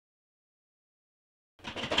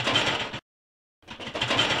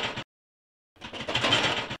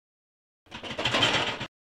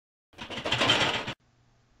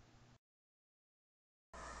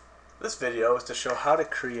This video is to show how to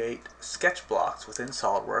create sketch blocks within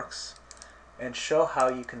Solidworks and show how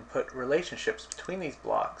you can put relationships between these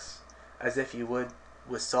blocks as if you would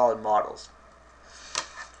with solid models.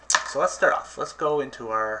 So let's start off. Let's go into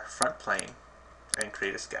our front plane and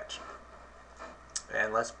create a sketch.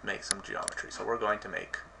 And let's make some geometry. So we're going to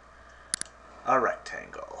make a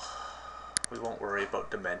rectangle. We won't worry about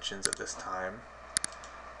dimensions at this time.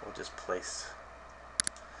 We'll just place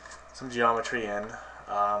some geometry in.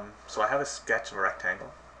 So I have a sketch of a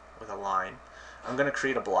rectangle with a line. I'm going to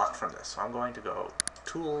create a block from this. So I'm going to go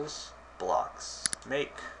Tools, Blocks,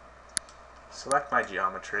 Make, select my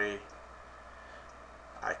geometry.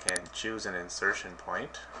 I can choose an insertion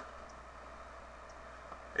point.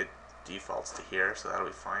 It defaults to here, so that'll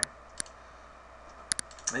be fine.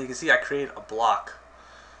 And you can see I create a block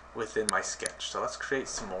within my sketch. So let's create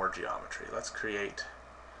some more geometry. Let's create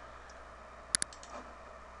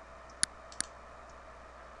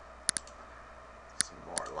some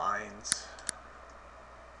more lines.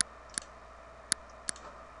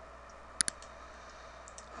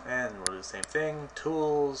 And we'll do the same thing.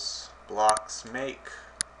 Tools, Blocks, Make,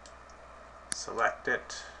 select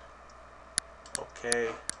it. OK.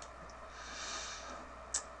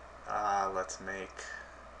 Let's make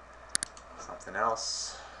something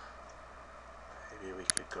else. Maybe we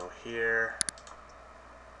could go here.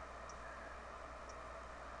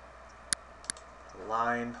 A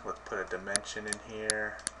line. Let's put a dimension in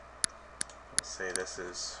here. We'll say this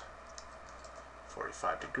is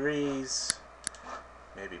 45 degrees.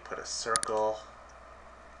 Maybe put a circle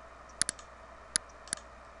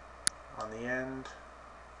on the end.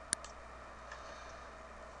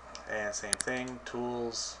 And same thing,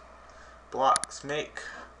 Tools, Blocks, Make.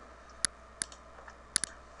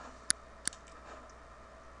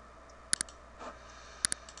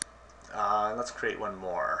 Let's create one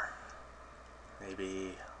more.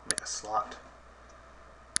 Maybe make a slot.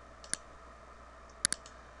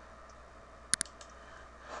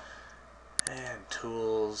 And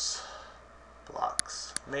Tools,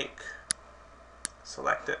 Blocks, Make,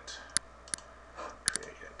 select it,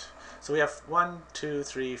 create it. So we have 1, 2,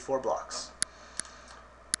 3, 4 blocks.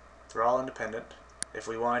 They're all independent. If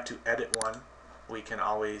we wanted to edit one, we can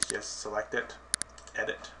always just select it,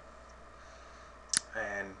 edit,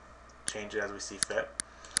 and change it as we see fit.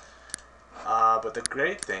 But the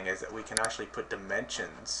great thing is that we can actually put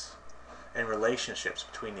dimensions and relationships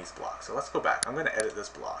between these blocks. So let's go back. I'm going to edit this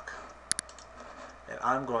block. And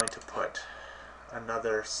I'm going to put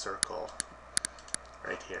another circle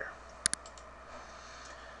right here.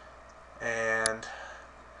 And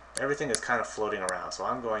everything is kind of floating around. So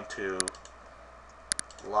I'm going to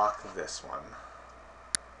lock this one,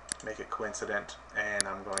 make it coincident, and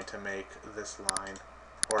I'm going to make this line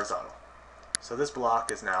horizontal. So this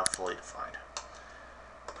block is now fully defined.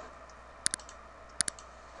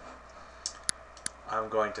 I'm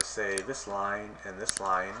going to say this line and this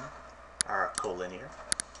line are collinear.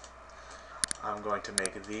 I'm going to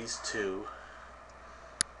make these two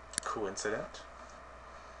coincident.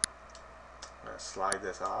 I'm going to slide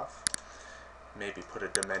this off. Maybe put a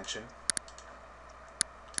dimension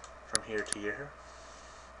from here to here.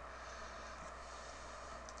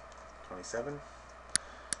 27.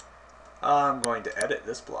 I'm going to edit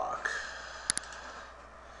this block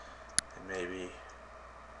and maybe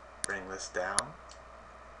bring this down.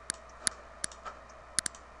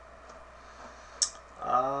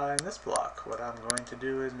 In this block, what I'm going to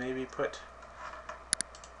do is maybe put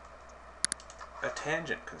a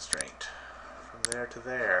tangent constraint from there to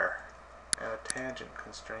there, and a tangent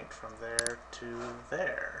constraint from there to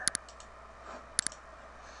there.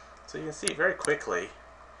 So you can see very quickly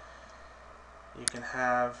you can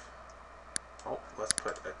have, let's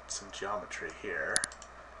put some geometry here.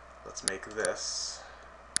 Let's make this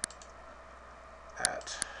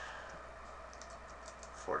at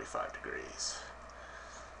 45 degrees.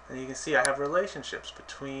 And you can see I have relationships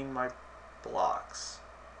between my blocks.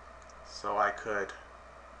 So I could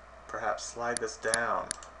perhaps slide this down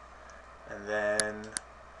and then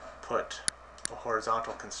put a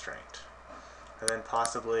horizontal constraint. And then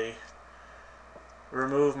possibly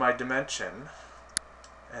remove my dimension.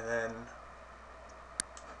 And then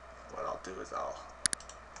what I'll do is I'll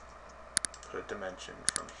put a dimension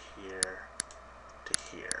from here to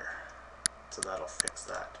here. So that'll fix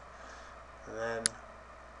that. And then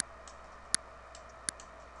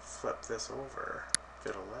flip this over, if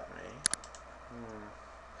it'll let me.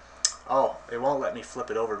 Oh, it won't let me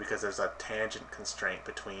flip it over because there's a tangent constraint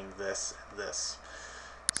between this and this.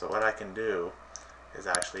 So what I can do is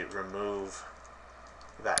actually remove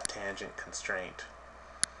that tangent constraint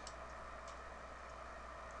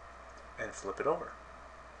and flip it over.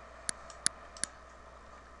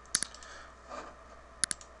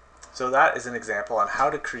 So that is an example on how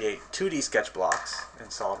to create 2D sketch blocks in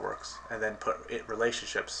SolidWorks and then put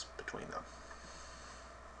relationships between them.